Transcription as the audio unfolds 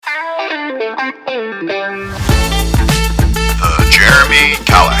The Jeremy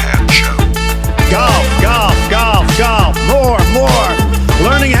Callahan Show. Golf, golf, golf, golf. More.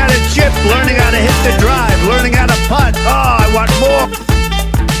 Learning how to chip, learning how to hit the drive, learning how to putt. Oh, I want more.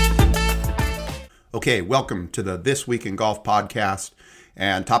 Okay, welcome to the This Week in Golf podcast.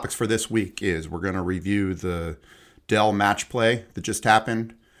 And topics for this week is we're going to review the Dell match play that just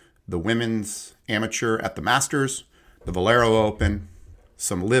happened, the women's amateur at the Masters, the Valero Open,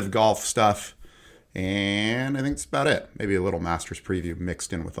 some LIV golf stuff, and I think that's about it. Maybe a little Masters preview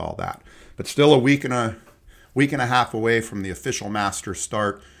mixed in with all that. But still a week and a half away from the official Masters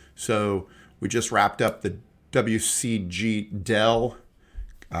start. So we just wrapped up the WCG Dell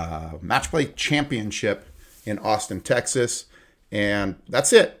Match Play Championship in Austin, Texas. And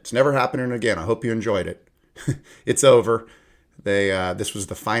that's it. It's never happening again. I hope you enjoyed it. It's over. This was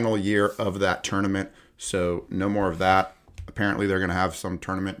the final year of that tournament, so no more of that. Apparently they're going to have some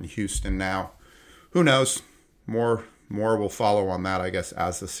tournament in Houston now. Who knows? More will follow on that, I guess,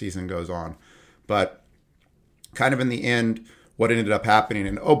 as the season goes on. But kind of in the end, what ended up happening,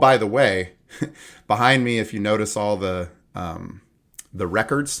 and oh, by the way, behind me, if you notice all the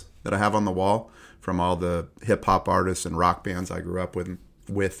records that I have on the wall from all the hip-hop artists and rock bands I grew up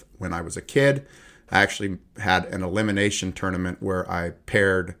with when I was a kid, I actually had an elimination tournament where I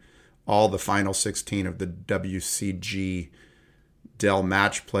paired all the final 16 of the WCG Dell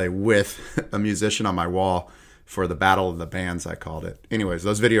match play with a musician on my wall for the Battle of the Bands, I called it. Anyways,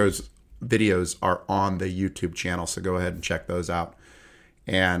 those videos are on the YouTube channel, so go ahead and check those out.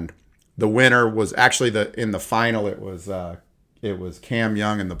 And the winner was actually in the final. It was Cam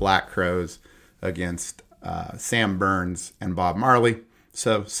Young and the Black Crows against Sam Burns and Bob Marley.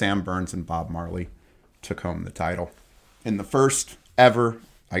 So Sam Burns and Bob Marley took home the title in the first ever,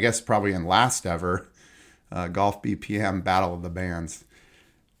 I guess probably in last ever, Golf BPM Battle of the Bands.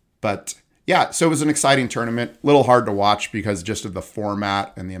 But yeah, so it was an exciting tournament. A little hard to watch because just of the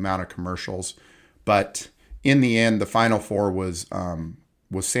format and the amount of commercials. But in the end, the final four was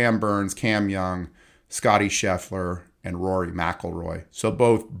Sam Burns, Cam Young, Scotty Scheffler, and Rory McIlroy. So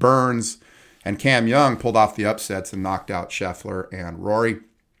both Burns and Cam Young pulled off the upsets and knocked out Scheffler and Rory.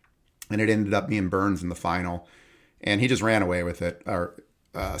 And it ended up being Burns in the final. And he just ran away with it. Or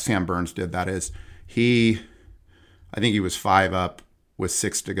Sam Burns did, that is. I think he was 5 up with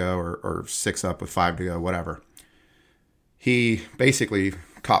 6 to go, or 6 up with 5 to go, whatever. He basically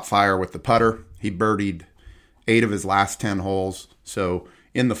caught fire with the putter. He birdied 8 of his last 10 holes. So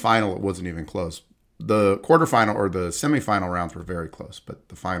in the final, it wasn't even close. The quarterfinal or the semifinal rounds were very close, but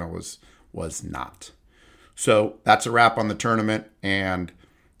the final was not. So that's a wrap on the tournament and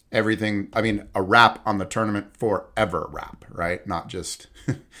everything. I mean, a wrap on the tournament forever wrap, right? Not just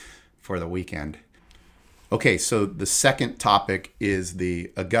for the weekend. Okay, so the second topic is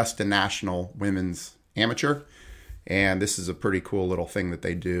the Augusta National Women's Amateur. And this is a pretty cool little thing that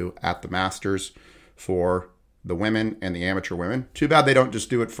they do at the Masters for the women and the amateur women. Too bad they don't just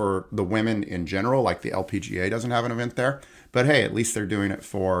do it for the women in general, like the LPGA doesn't have an event there. But hey, at least they're doing it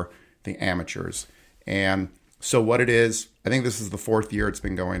for the amateurs. And so what it is, I think this is the 4th year it's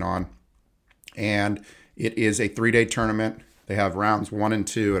been going on. And it is a 3-day tournament. They have rounds 1 and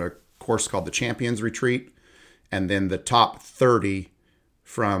 2 at a course called the Champions Retreat. And then the top 30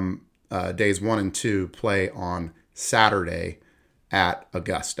 from days 1 and 2 play on Saturday at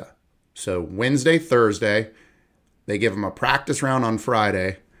Augusta. So Wednesday, Thursday, they give them a practice round on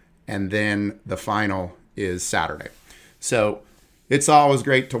Friday, and then the final is Saturday. So it's always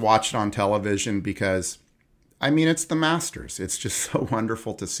great to watch it on television because, I mean, it's the Masters. It's just so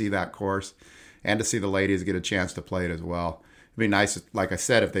wonderful to see that course and to see the ladies get a chance to play it as well. It'd be nice, like I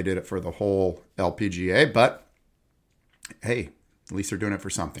said, if they did it for the whole LPGA, but hey, at least they're doing it for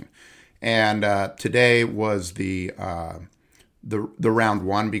something. And today was the round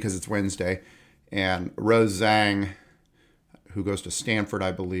 1 because it's Wednesday. And Rose Zhang, who goes to Stanford,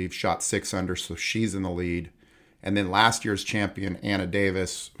 I believe, shot 6 under, so she's in the lead. And then last year's champion, Anna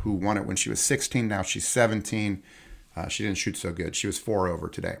Davis, who won it when she was 16, now she's 17. She didn't shoot so good. She was 4 over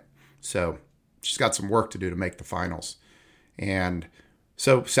today. So she's got some work to do to make the finals. And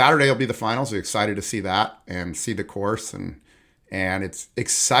so Saturday will be the finals. We're excited to see that and see the course. And it's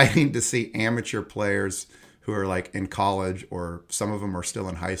exciting to see amateur players who are like in college, or some of them are still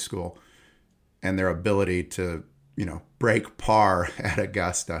in high school, and their ability to, break par at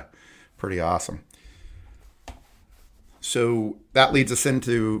Augusta. Pretty awesome. So that leads us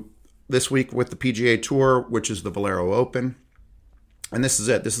into this week with the PGA Tour, which is the Valero Open. And this is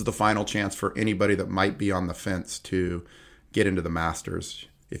it. This is the final chance for anybody that might be on the fence to get into the Masters.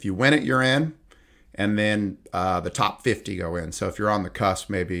 If you win it, you're in. And then the top 50 go in. So if you're on the cusp,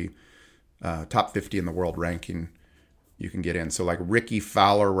 maybe top 50 in the world ranking, you can get in. So like Ricky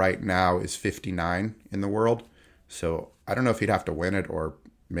Fowler right now is 59 in the world. So I don't know if he'd have to win it, or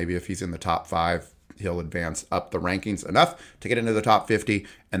maybe if he's in the top 5, he'll advance up the rankings enough to get into the top 50,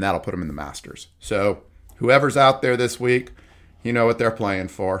 and that'll put him in the Masters. So whoever's out there this week, you know what they're playing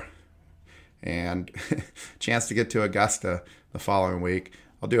for. And chance to get to Augusta the following week.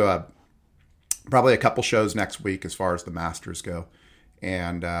 I'll do probably a couple shows next week as far as the Masters go.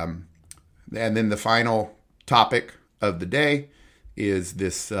 And then the final topic of the day is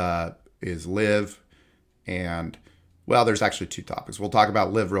is LIV. And well, there's actually 2 topics. We'll talk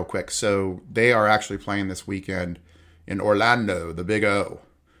about LIV real quick. So they are actually playing this weekend in Orlando, the Big O,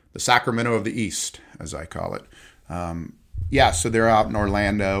 the Sacramento of the East, as I call it. So they're out in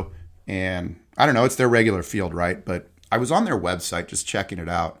Orlando, and I don't know, it's their regular field, right? But I was on their website just checking it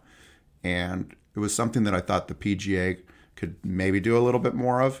out, and it was something that I thought the PGA could maybe do a little bit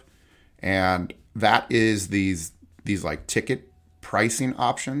more of. And that is these like ticket pricing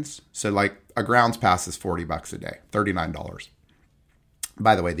options. So like a grounds pass is $40 a day, $39.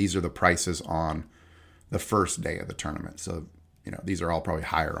 By the way, these are the prices on the first day of the tournament. So, these are all probably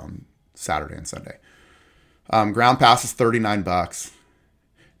higher on Saturday and Sunday. Ground pass is $39.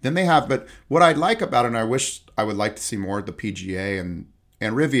 Then they have, but what I like about it, and I wish I would like to see more at the PGA,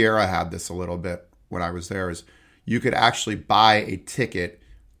 and Riviera had this a little bit when I was there, is you could actually buy a ticket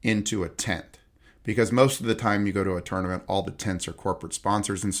into a tent. Because most of the time you go to a tournament, all the tents are corporate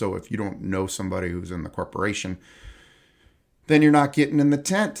sponsors. And so if you don't know somebody who's in the corporation, then you're not getting in the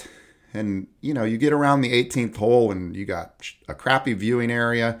tent. And, you get around the 18th hole and you got a crappy viewing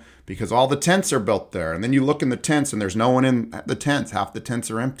area because all the tents are built there. And then you look in the tents and there's no one in the tents. Half the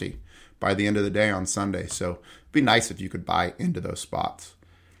tents are empty by the end of the day on Sunday. So it'd be nice if you could buy into those spots.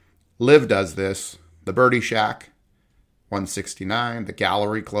 LIV does this. The Birdie Shack, $169. The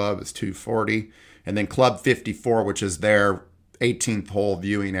Gallery Club is $240. And then Club 54, which is their 18th hole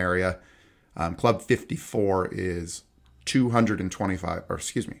viewing area, Club 54 is $525.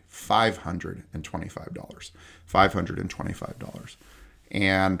 $525.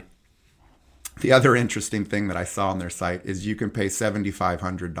 And the other interesting thing that I saw on their site is you can pay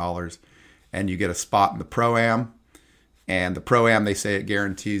 $7,500 and you get a spot in the Pro-Am. And the Pro-Am, they say it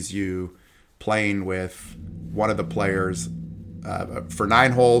guarantees you playing with one of the players for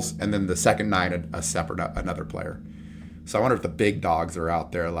 9 holes, and then the second 9 another player. So I wonder if the big dogs are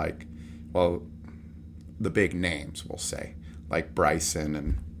out there, like, well, the big names, we'll say, like Bryson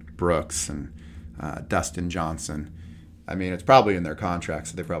and Brooks and Dustin Johnson. I mean, it's probably in their contract,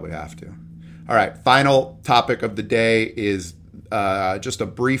 so they probably have to. All right, final topic of the day is just a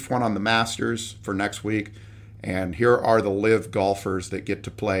brief one on the Masters for next week. And here are the LIV golfers that get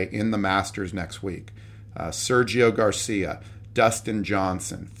to play in the Masters next week. Sergio Garcia, Dustin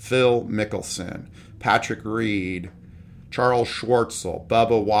Johnson, Phil Mickelson, Patrick Reed, Charles Schwartzel,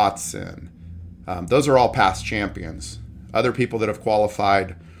 Bubba Watson. Those are all past champions. Other people that have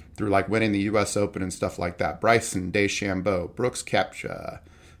qualified through like winning the U.S. Open and stuff like that. Bryson DeChambeau, Brooks Koepka,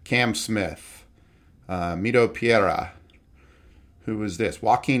 Cam Smith, Mito Pereira. Who was this?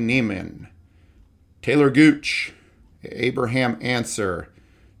 Joaquin Niemann, Taylor Gooch, Abraham Answer,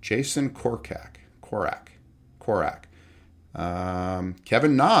 Jason Korak,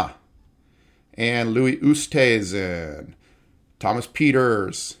 Kevin Na, and Louis Oosthuizen, Thomas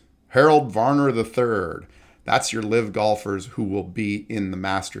Pieters, Harold Varner III. That's your LIV golfers who will be in the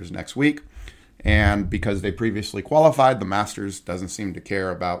Masters next week. And because they previously qualified, the Masters doesn't seem to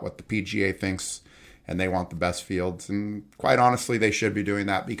care about what the PGA thinks, and they want the best fields. And quite honestly, they should be doing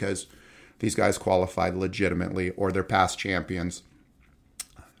that because these guys qualified legitimately, or they're past champions.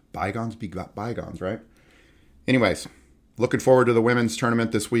 Bygones be bygones, right? Anyways, looking forward to the women's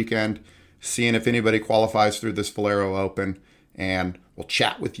tournament this weekend, seeing if anybody qualifies through this Valero Open, and we'll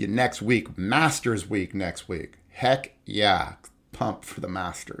chat with you next week. Masters week next week. Heck yeah. Pumped for the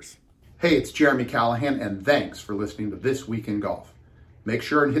Masters. Hey, it's Jeremy Callahan, and thanks for listening to This Week in Golf. Make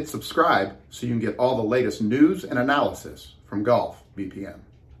sure and hit subscribe so you can get all the latest news and analysis from Golf BPM.